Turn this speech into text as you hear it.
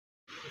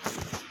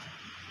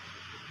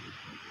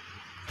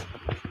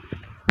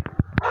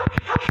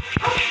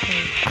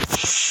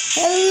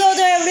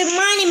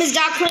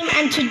Darkroom,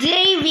 and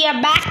today we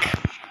are back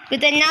with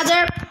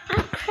another.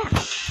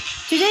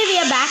 Today we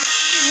are back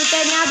with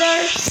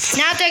another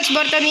Nxb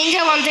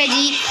Ninja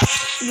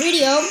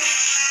video,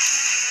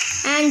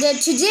 and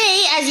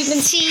today, as you can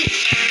see,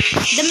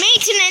 the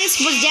maintenance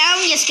was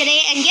down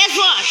yesterday, and guess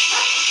what?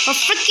 For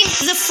freaking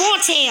the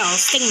four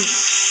tails thing.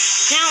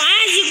 Now,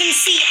 as you can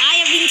see,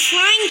 I have been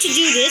trying to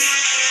do this.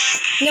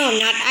 No, I'm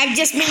not. I've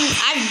just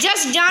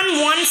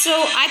done one, so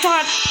I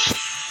thought,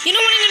 you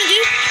know what I'm gonna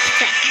do?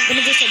 Crap, let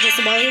me just adjust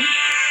the volume.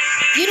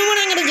 You know what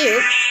I'm gonna do?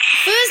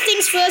 First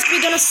things first, we're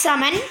gonna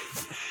summon.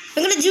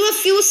 I'm gonna do a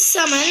few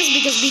summons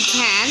because we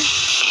can.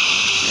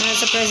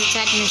 Surprise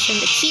attack mission,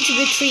 the key to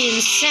victory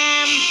in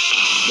Sam,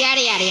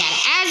 yada yada yada.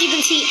 As you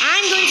can see,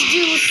 I'm going to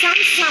do some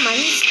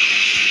summons,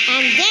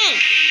 and then,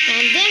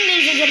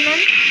 ladies and gentlemen,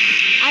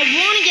 I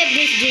want to get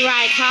this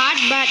Jirai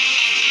card,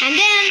 and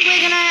then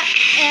we're gonna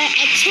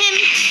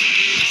attempt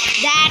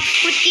that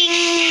freaking,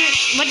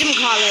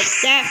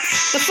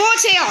 the four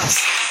tails,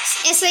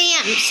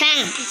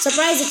 Sam,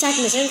 surprise attack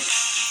mission.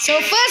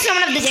 So first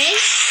summon of the day,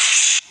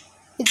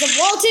 it's a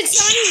vaulted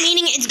summon,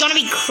 meaning it's gonna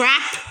be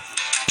crap,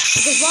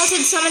 because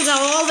vaulted summons are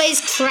always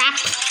crap.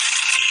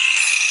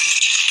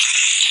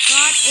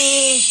 Got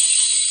a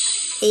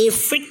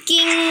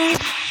freaking,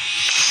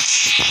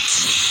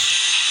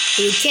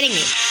 are you kidding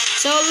me?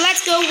 So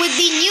let's go with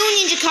the new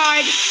ninja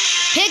card.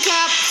 Pick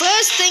up,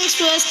 first things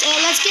first,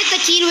 let's get the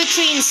key to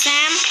victory in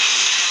Sam.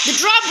 The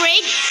drop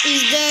rate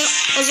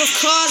is of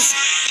course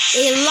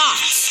a lot,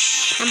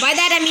 and by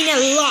that I mean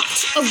a lot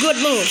of good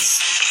moves.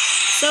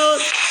 So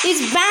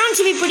it's bound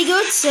to be pretty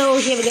good, so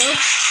here we go.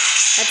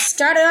 Let's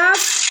start it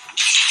off.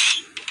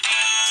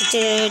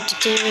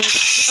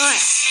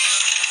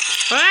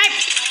 Alright,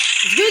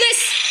 let's do this.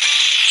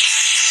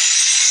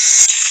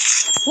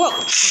 Whoa,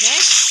 okay.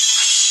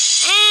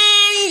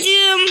 And,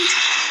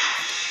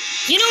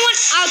 you know what?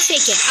 I'll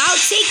take it.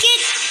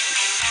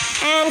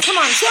 And come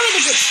on, show me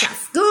the good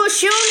stuff. Go,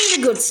 show me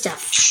the good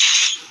stuff.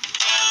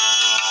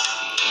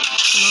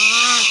 Come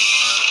on.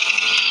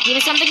 Give me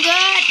something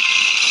good.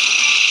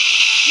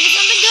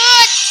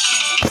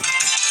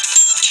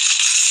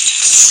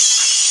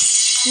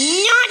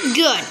 Not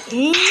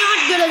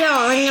good at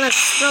all. I'm gonna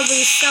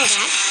probably sell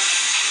that.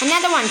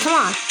 Another one, come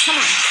on.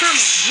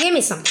 Give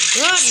me something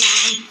good,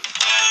 man.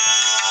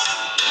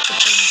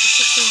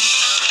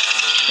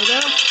 There we go.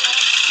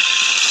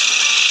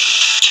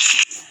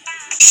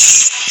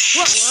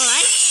 Whoa,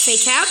 alright.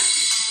 Fake out.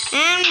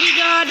 And we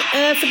got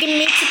freaking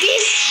Mitsuki.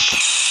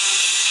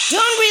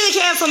 Don't really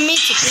care for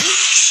Mitsuki.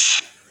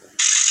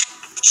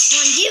 Come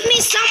on, give me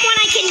someone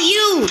I can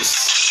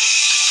use.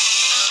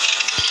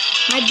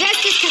 My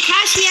best is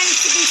Kakashi and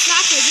freaking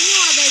Sakura. Give me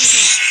one of those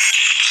things.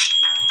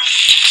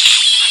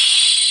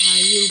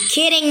 Are you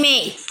kidding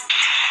me?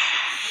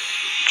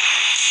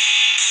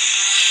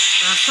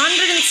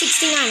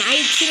 169. Are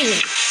you kidding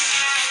me?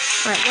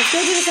 Alright, let's go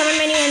to the summon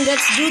menu and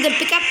let's do the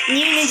pickup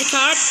new ninja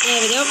card.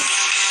 There we go.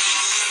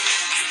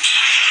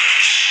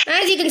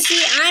 As you can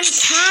see, I'm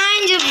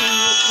kind of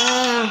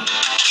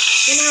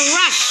in a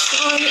rush.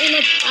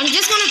 I'm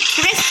just gonna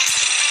thrift.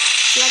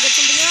 So I get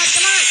something good.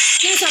 Come on,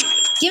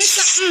 give me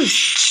some.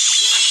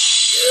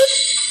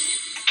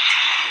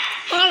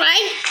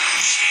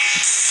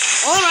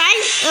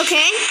 Alright,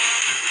 okay,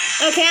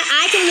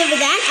 I can live with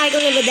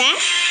that.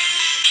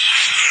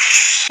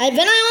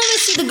 When I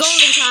always see the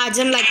golden cards,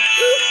 I'm like,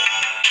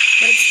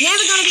 but it's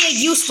never gonna be a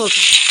useful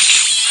card.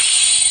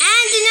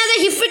 And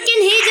another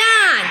freaking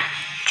Hidan.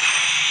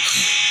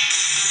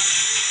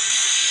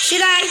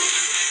 Should I?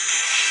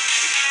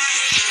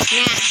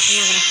 Nah, I'm not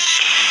gonna.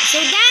 So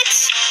that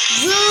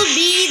will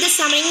be the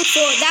summoning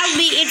that will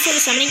be it for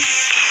the summoning.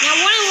 Now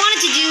what I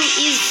wanted to do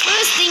is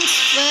first things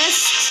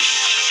first.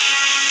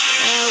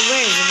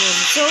 Where is it?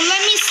 So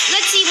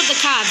let's see what the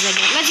cards I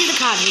got. Let's see the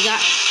cards we got.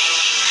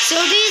 So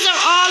these are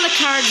all the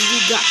cards we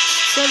got.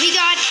 So we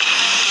got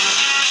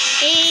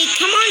a,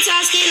 come on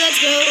Sasuke, let's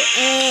go.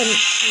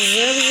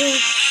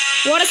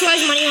 Water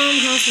Splash, Money Home,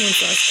 House, Moon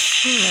Flash.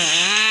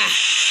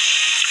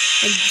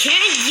 I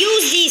can't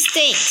use these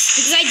things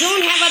because I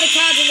don't have other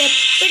cards and they're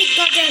pretty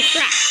goddamn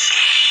crap.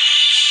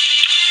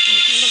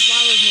 And the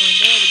Flower Horn,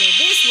 there we go.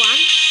 This one,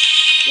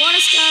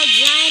 Water Style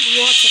Giant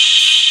Water.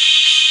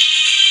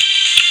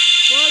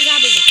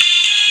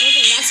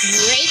 Okay, that's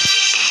great.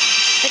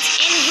 Let's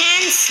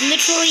enhance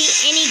literally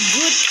any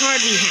good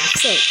card we have.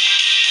 So,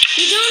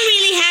 we don't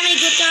really have any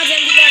good cards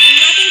and we got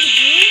nothing to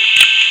do.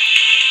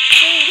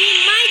 So, we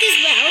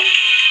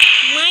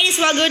might as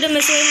well go to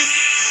Missing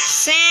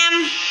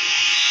Sam.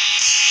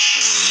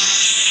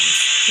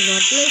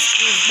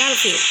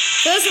 Battlefield.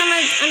 First,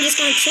 I'm just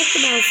going to check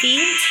the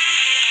battlefield.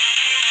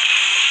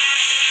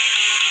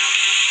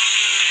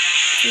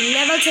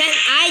 Level 10.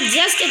 I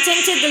just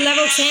attempted the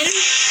level 10.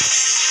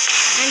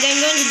 And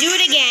I'm going to do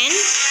it again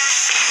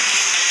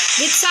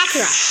with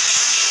Sakura.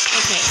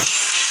 Okay.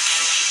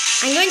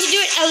 I'm going to do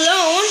it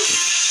alone,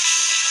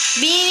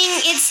 meaning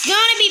it's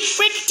going to be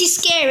pretty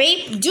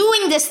scary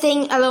doing this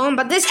thing alone,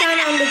 but this time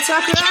I'm with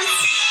Sakura.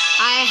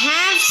 I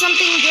have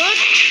something good.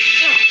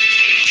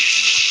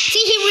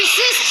 See, he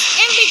resists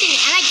every anything,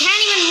 and I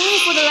can't even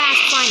move for the last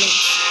 5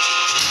 minutes.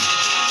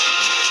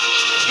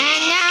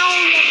 And now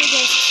let me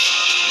just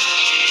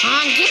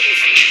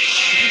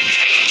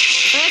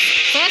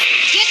first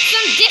get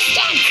some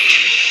distance.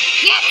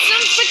 Get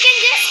some freaking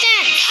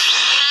distance.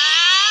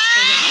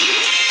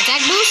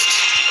 Attack boost.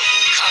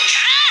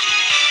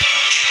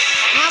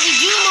 Now we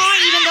do more,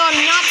 even though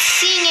I'm not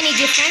seeing any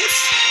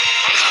difference.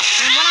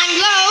 And when I'm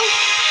low,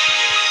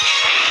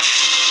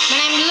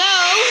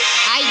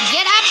 I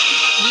get up,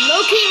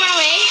 low-key run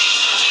away.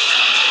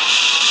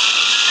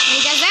 When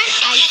he does that,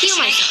 I heal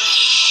myself.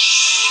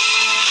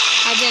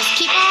 I just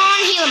keep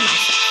on healing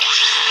myself.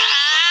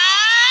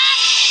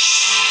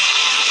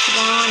 Keep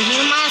on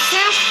healing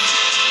myself.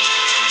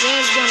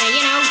 Just gonna,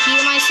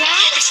 heal myself.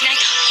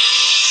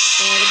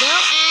 There we go.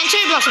 And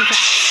Cherry Blossom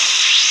Crack.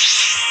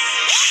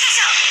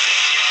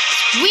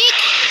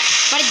 Weak,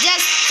 but it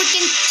does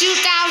freaking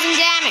 2,000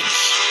 damage.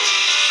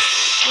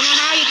 You know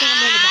how you can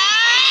remember that.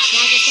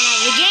 Now I'm just gonna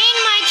regain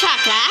my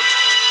chakra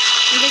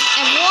and just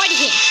avoid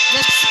him.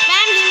 Just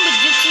spam him with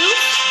jutsu.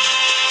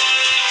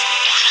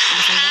 Give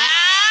me some of that.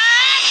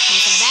 Give me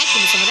some of that.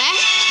 Give me some of that.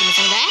 Give me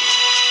some of that.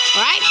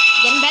 Alright,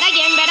 getting better,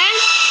 getting better.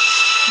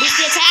 Boost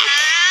the attack.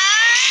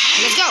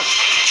 Let's go.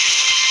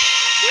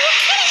 You're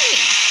kidding me.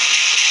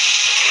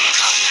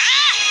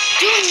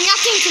 Do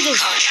nothing to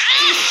this.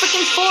 These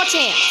freaking 4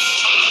 tails.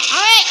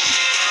 Alright.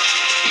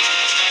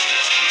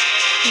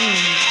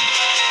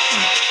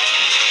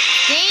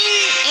 Then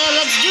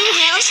let's do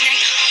health.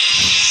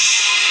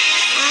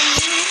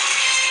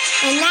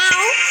 And now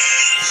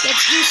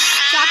let's do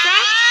chakra.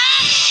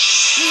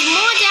 This is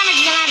more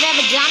damage than I've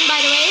ever done,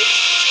 by the way.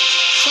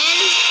 10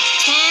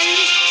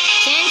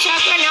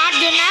 chakra, not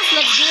good enough.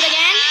 Let's do it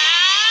again.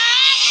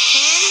 10.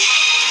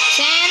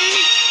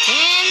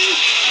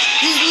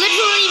 This is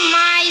literally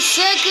my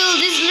circle.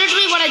 This is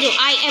literally what I do.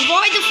 I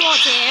avoid the 4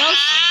 tails.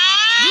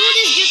 Do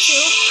this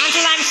jutsu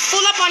until I'm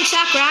full up on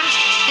chakra,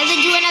 and then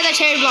do another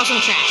Cherry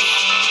Blossom Crack.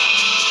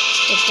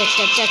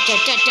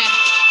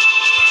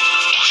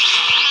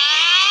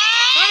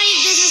 Sorry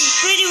if this is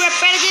pretty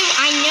repetitive.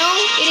 I know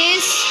it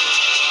is.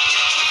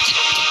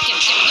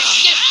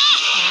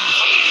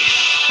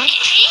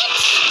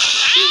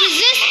 He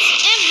resists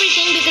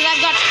everything because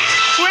I've got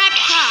crap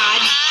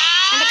cards,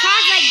 and the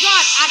cards I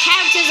got are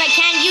characters I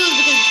can't use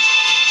because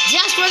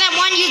just for that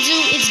one jutsu,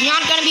 it's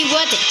not gonna be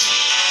worth it.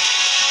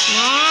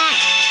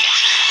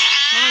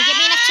 Come on, give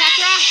me enough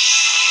chakra.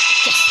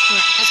 Yes,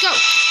 alright, let's go.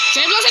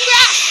 Cherry Blossom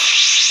Grass!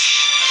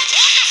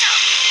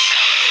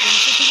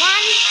 51.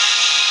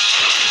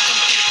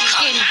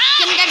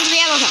 Get him down to the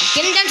yellow health.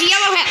 Get him down to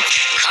yellow health.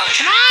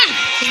 Come on!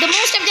 It's the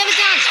most I've ever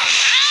done.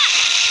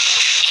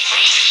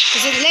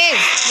 This is Liz.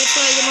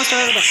 Literally the most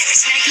I've ever done.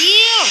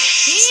 Heal!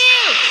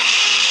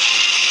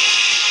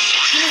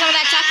 Give me some of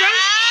that chakra.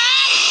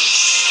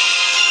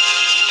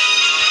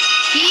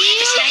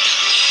 Heal!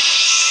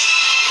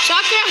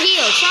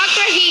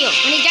 Chakra heal.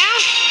 When he's down,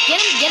 get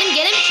him.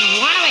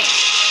 Run away.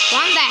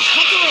 Run the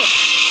heck away.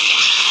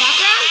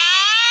 Chakra.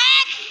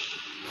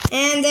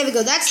 And there we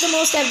go. That's the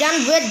most I've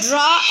done.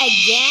 Withdraw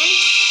again.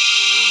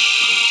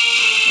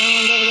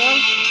 And there we go.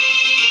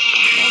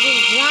 That's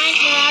this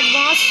giant mirage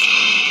boss.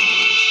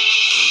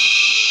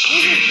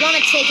 This is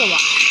gonna take a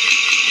while.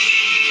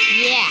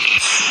 Yeah.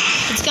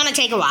 It's gonna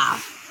take a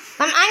while.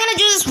 I'm gonna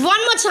do this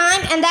one more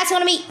time, and that's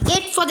gonna be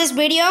it for this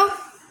video.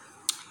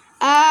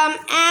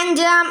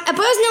 A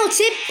personal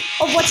tip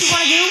of what you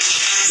want to do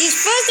is,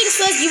 first things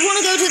first, you want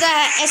to go to the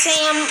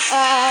SAM,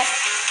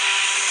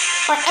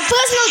 or a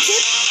personal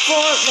tip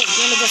for, wait,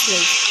 let me just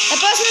leave. A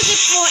personal tip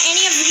for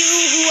any of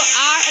you who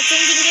are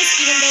attempting this,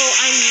 even though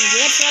I'm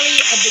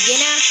literally a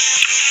beginner.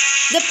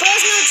 The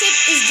personal tip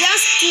is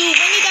just to,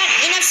 when you got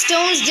enough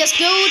stones, just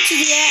go to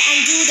the air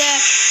and do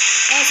the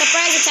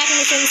surprise attacking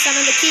mission,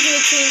 summon the key to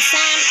retrieve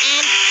Sam,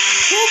 and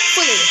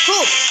hopefully,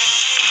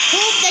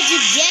 hope that you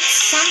get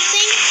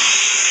something.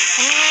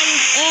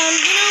 And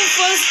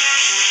first,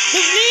 the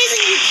reason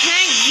you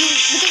can't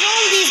use, because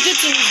all these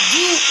jutsus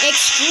do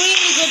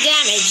extremely good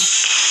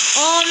damage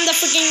on the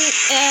freaking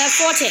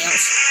 4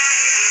 tails.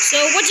 So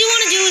what you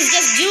want to do is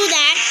just do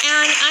that,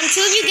 and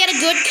until you get a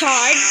good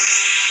card,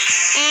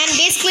 and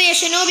basically a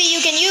shinobi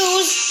you can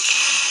use,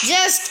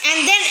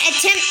 and then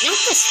attempt, not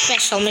the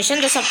special mission,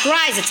 the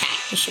surprise attack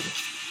mission.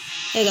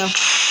 There you go.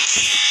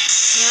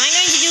 Now I'm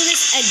going to do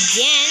this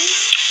again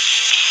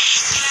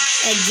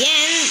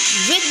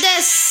with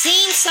the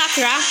same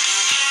Sakura.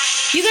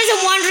 You guys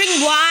are wondering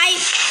why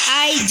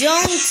I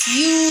don't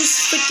use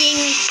freaking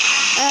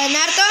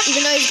Naruto,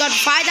 even though he's got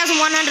 5,100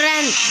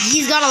 and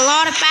he's got a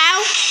lot of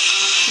power.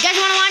 You guys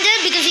want to wonder?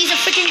 Because he's a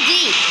freaking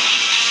D.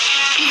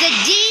 He's a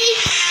D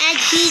and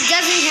he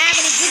doesn't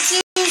have any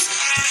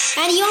jutsus,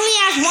 and he only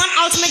has one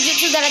ultimate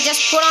jutsu that I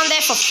just put on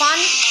there for fun,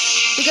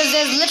 because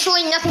there's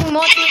literally nothing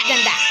more to it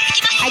than that.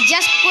 I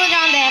just put it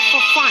on there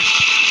for fun.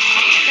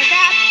 Like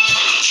that.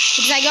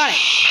 Because I got it.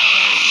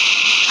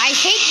 I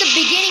hate the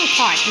beginning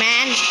part,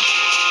 man.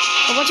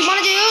 So what you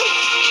want to do,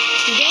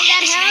 you gain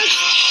that health,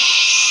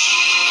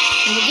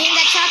 and you gain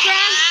that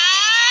chakra.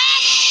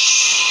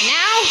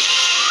 Now,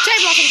 Cherry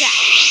Blossom Crack.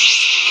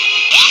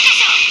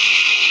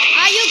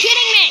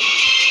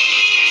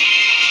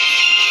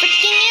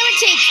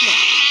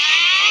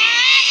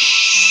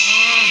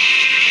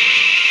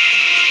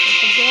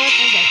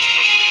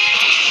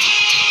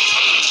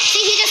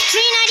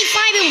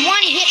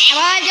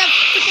 Well, I got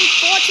freaking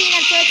 14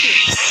 and 13.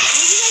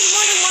 And you guys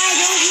wonder why I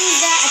don't use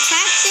the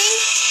attack thing?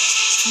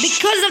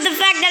 Because of the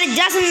fact that it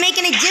doesn't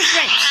make any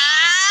difference.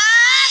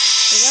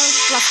 There we go.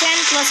 Plus 10,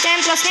 plus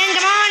 10, plus 10.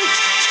 Come on.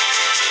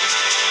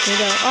 There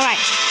we go. Alright.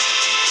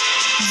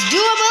 It's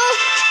doable.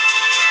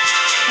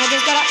 I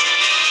just gotta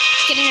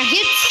get in a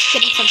hit,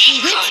 get in some few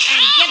hits,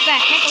 and get the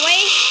heck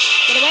away.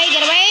 Get away,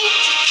 get away.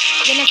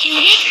 Get in a few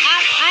hits.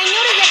 I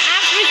noticed that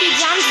after he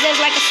jumps, there's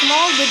like a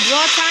small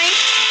withdraw time.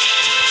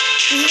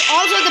 This is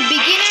also the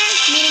beginner,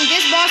 meaning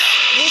this boss.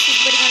 This is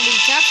pretty gonna be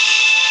tough.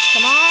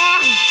 Come on.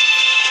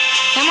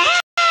 Come on.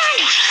 There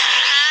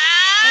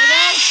we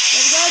go. There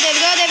we go. There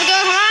we go. There we go.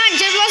 Come on.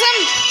 Cherry Blossom.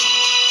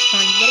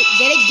 Come on. Get it.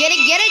 Get it. Get it.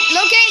 Get it.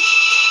 Locate.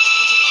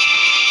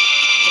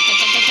 Come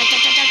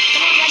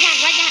on. Right hand.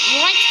 Right hand.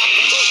 Right.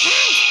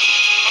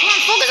 Come on.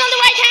 Focus on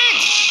the right hand.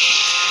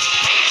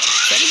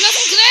 Cherry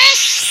Blossom to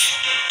this.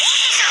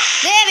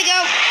 There we go.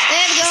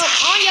 There we go.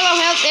 On yellow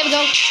health. There we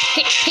go.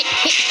 Hit. Hit.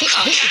 Hit. Hit.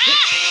 Hit.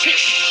 Hit.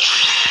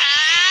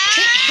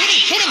 Hit.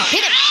 Hit him.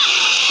 Hit him.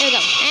 There we go.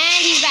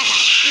 And he's back out.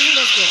 Isn't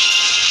this good?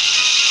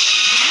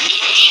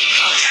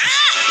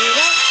 Here we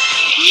go.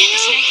 Heal.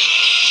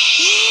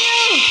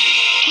 Heal.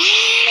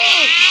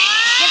 Heal.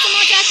 Get some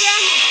more chakra.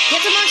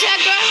 Get some more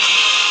chakra.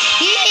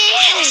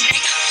 Heal.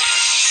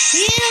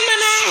 Heal, my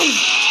man.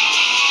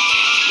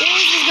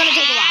 This is going to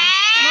take a while.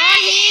 Come on,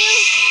 heal.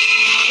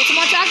 Get some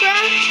more chakra.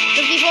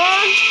 54.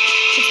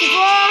 64.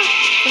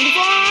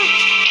 74.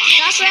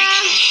 Chakra.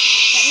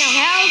 Got no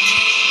health.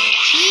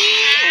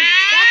 Heal.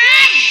 Chakra.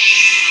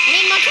 I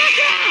need more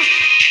chakra.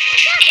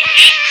 Chakra.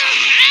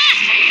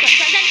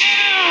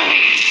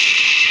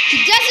 He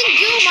doesn't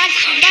do much,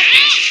 but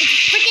it's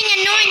freaking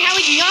annoying how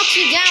it knocks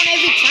you down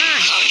every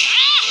time.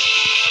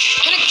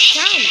 You're gonna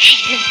die, man.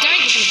 You're gonna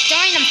die. You're gonna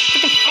die, and I'm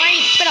freaking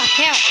fighting. Bit of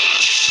hell.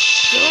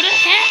 Go to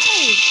hell.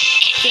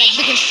 See that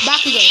big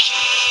Bakugo.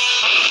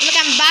 Look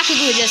at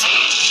Bakugo just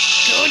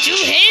go to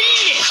hell.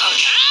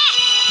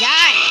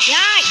 Die,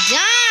 die,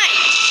 die.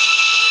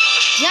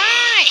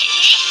 Die.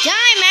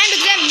 Die, man,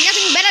 because I have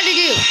nothing better to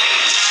do.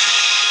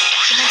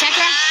 Get my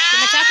chakra. Get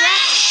my chakra.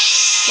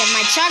 Get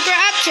my chakra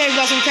up. Cherry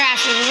Blossom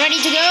Crash is ready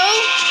to go.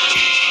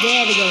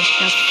 There we go.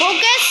 Now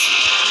focus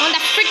on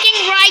the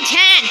freaking right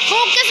hand.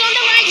 Focus on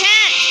the right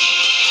hand.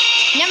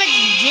 Never.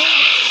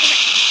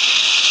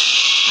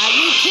 Are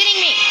you kidding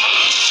me?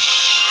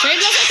 Cherry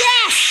Blossom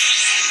Crash.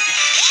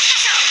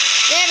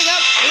 There we go.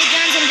 We've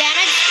done some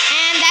damage,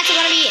 and that's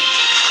gonna be it.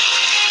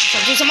 So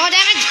do some more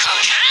damage.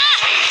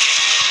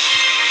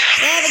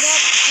 There we go.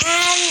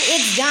 And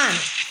it's done.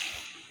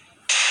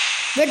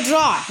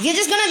 Withdraw. You're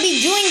just gonna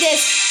be doing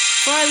this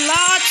for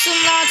lots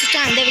and lots of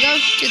time. There we go.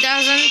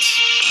 2000.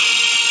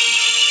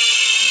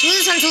 Do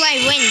this until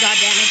I win,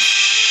 goddammit.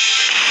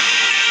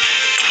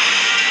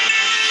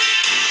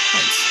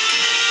 Right.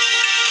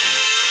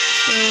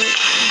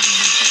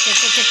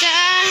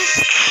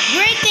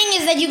 Great thing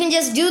is that you can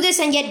just do this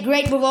and get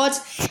great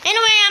rewards.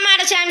 Anyway, I'm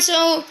out of time,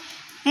 so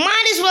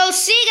might as well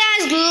see you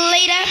guys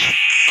later.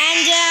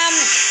 And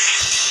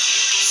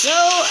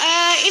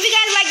if you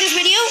guys like this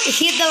video,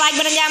 hit the like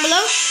button down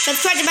below.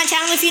 Subscribe to my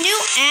channel if you're new.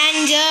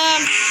 And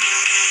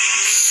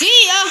see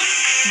ya.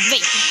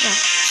 Wait. No.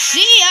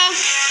 See ya.